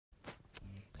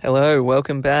Hello,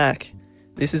 welcome back.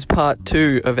 This is part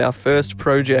 2 of our first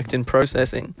project in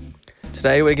processing.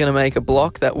 Today we're going to make a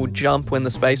block that will jump when the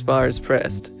spacebar is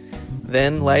pressed.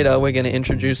 Then later we're going to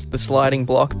introduce the sliding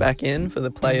block back in for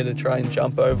the player to try and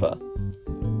jump over.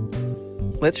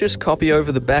 Let's just copy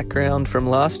over the background from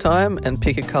last time and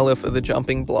pick a color for the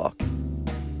jumping block.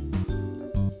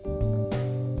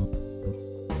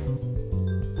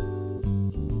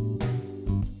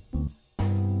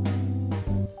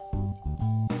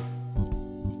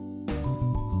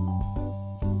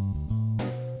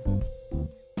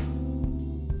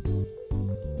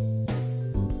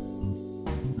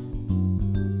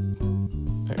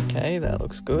 Okay, that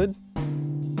looks good.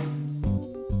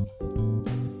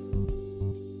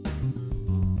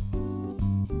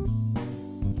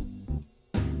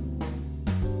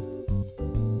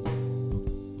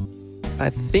 I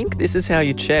think this is how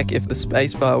you check if the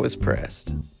spacebar was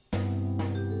pressed.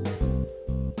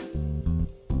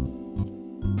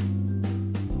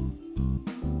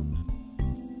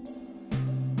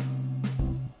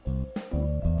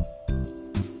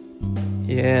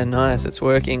 Yeah, nice, it's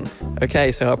working.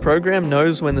 Okay, so our program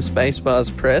knows when the spacebar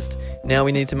is pressed. Now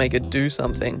we need to make it do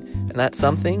something, and that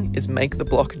something is make the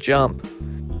block jump.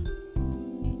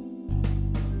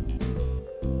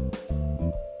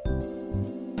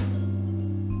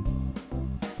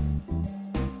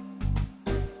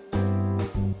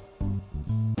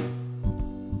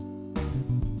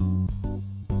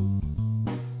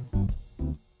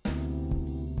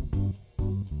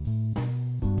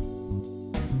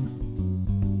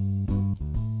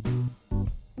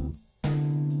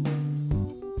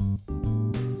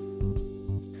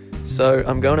 So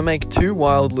I'm going to make 2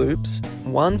 while loops,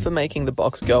 one for making the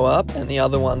box go up and the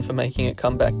other one for making it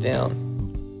come back down.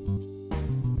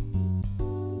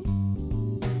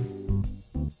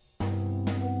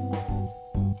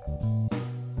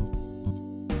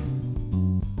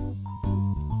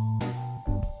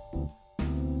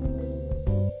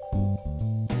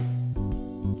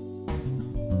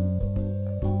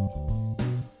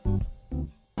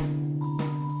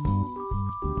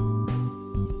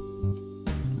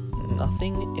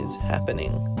 Nothing is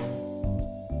happening.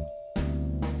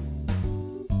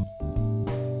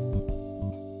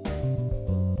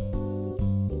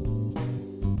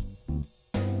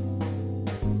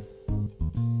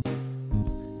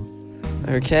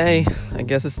 Okay, I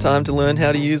guess it's time to learn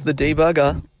how to use the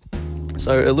debugger.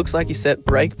 So it looks like you set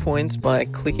breakpoints by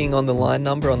clicking on the line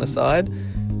number on the side.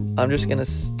 I'm just going to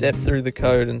step through the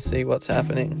code and see what's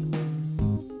happening.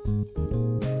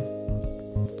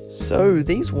 So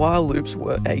these while loops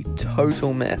were a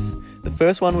total mess. The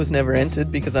first one was never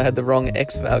entered because I had the wrong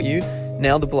X value.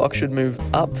 Now the block should move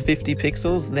up 50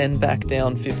 pixels, then back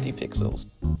down 50 pixels.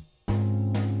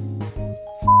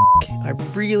 I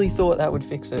really thought that would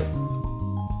fix it.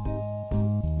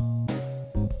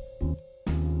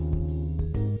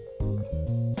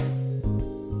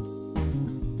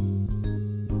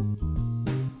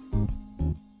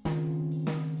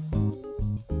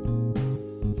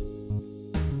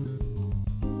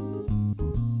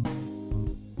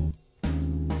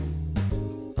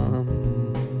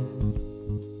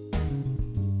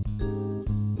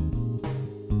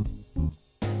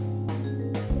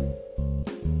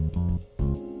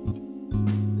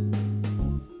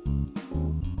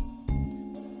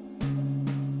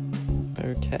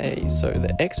 Okay, so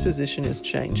the X position is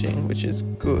changing, which is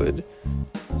good.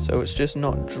 So it's just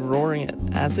not drawing it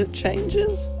as it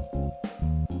changes.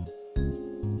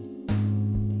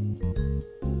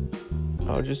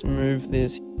 I'll just move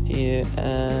this here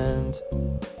and...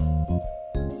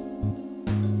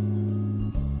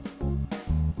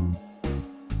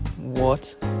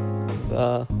 What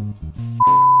the f***?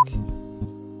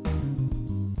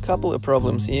 Couple of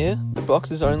problems here. The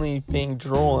box is only being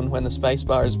drawn when the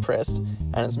spacebar is pressed,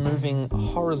 and it's moving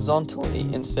horizontally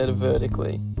instead of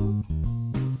vertically.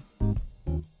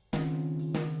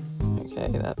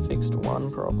 Okay, that fixed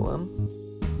one problem.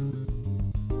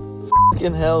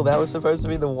 Fucking hell, that was supposed to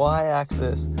be the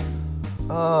y-axis.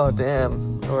 Oh,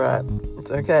 damn. Alright,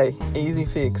 it's okay. Easy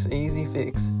fix, easy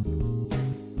fix.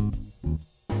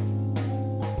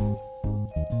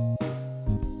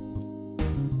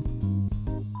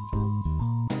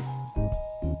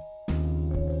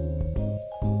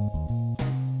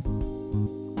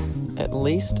 At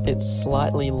least it's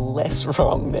slightly less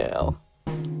wrong now.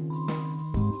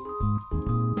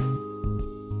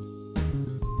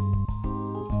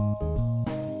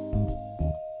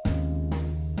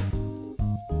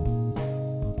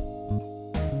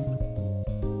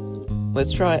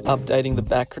 Let's try updating the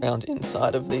background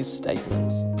inside of these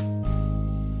statements.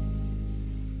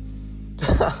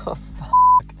 Oh,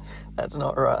 fuck. That's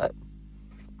not right.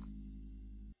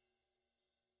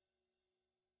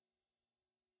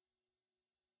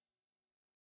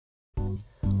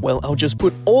 Well, I'll just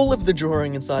put all of the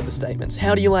drawing inside the statements.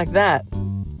 How do you like that?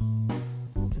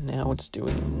 Now it's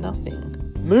doing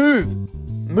nothing. Move!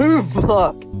 Move,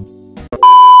 block!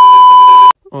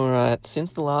 Alright,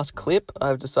 since the last clip,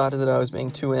 I've decided that I was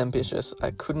being too ambitious. I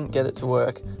couldn't get it to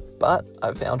work, but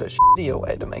I found a shittier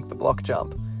way to make the block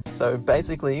jump. So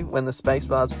basically, when the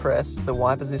spacebar is pressed, the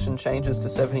Y position changes to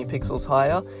 70 pixels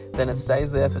higher, then it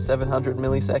stays there for 700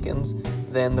 milliseconds,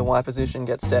 then the Y position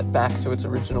gets set back to its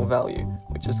original value,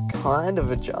 which is kind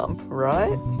of a jump,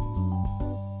 right?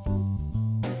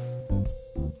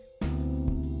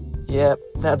 Yep,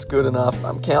 that's good enough.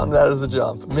 I'm counting that as a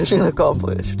jump. Mission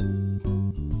accomplished.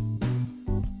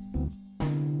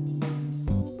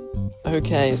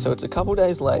 Okay, so it's a couple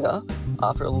days later.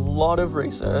 After a lot of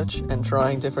research and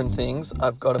trying different things,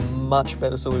 I've got a much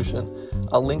better solution.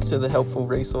 I'll link to the helpful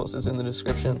resources in the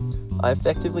description. I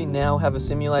effectively now have a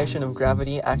simulation of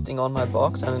gravity acting on my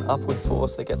box and an upward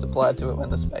force that gets applied to it when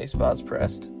the spacebar is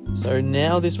pressed. So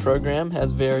now this program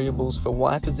has variables for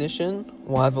Y position,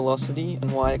 Y velocity,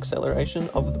 and Y acceleration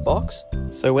of the box.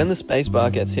 So when the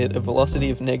spacebar gets hit, a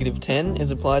velocity of -10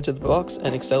 is applied to the box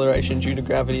and acceleration due to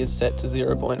gravity is set to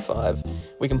 0.5.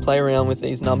 We can play around with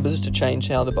these numbers to change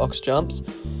how the box jumps.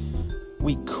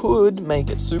 We could make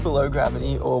it super low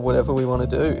gravity or whatever we want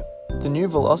to do. The new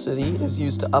velocity is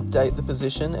used to update the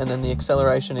position, and then the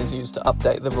acceleration is used to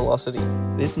update the velocity.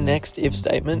 This next if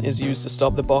statement is used to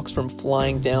stop the box from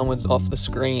flying downwards off the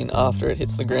screen after it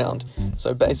hits the ground.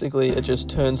 So basically it just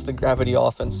turns the gravity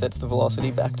off and sets the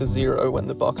velocity back to 0 when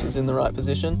the box is in the right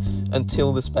position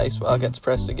until the spacebar gets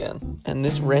pressed again. And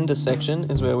this render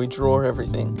section is where we draw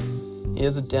everything.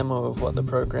 Here's a demo of what the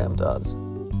program does.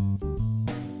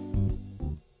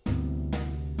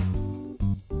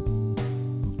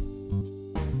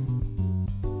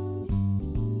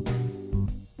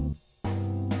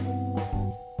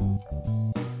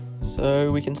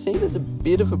 So we can see there's a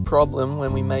bit of a problem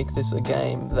when we make this a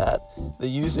game, that the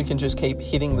user can just keep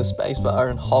hitting the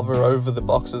spacebar and hover over the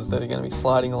boxes that are going to be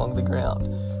sliding along the ground,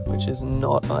 which is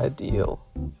not ideal.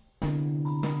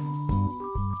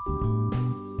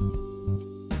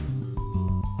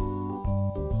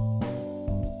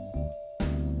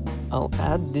 I'll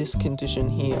add this condition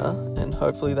here, and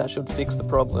hopefully that should fix the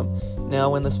problem.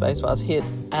 Now when the spacebar's hit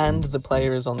and the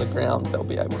player is on the ground, they'll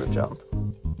be able to jump.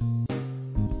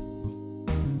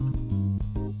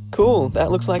 Cool, that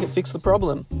looks like it fixed the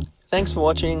problem. Thanks for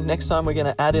watching. Next time we're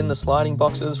going to add in the sliding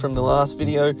boxes from the last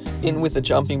video in with the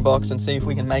jumping box and see if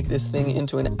we can make this thing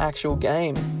into an actual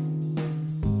game.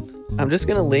 I'm just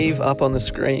going to leave up on the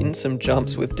screen some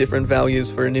jumps with different values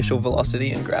for initial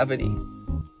velocity and gravity.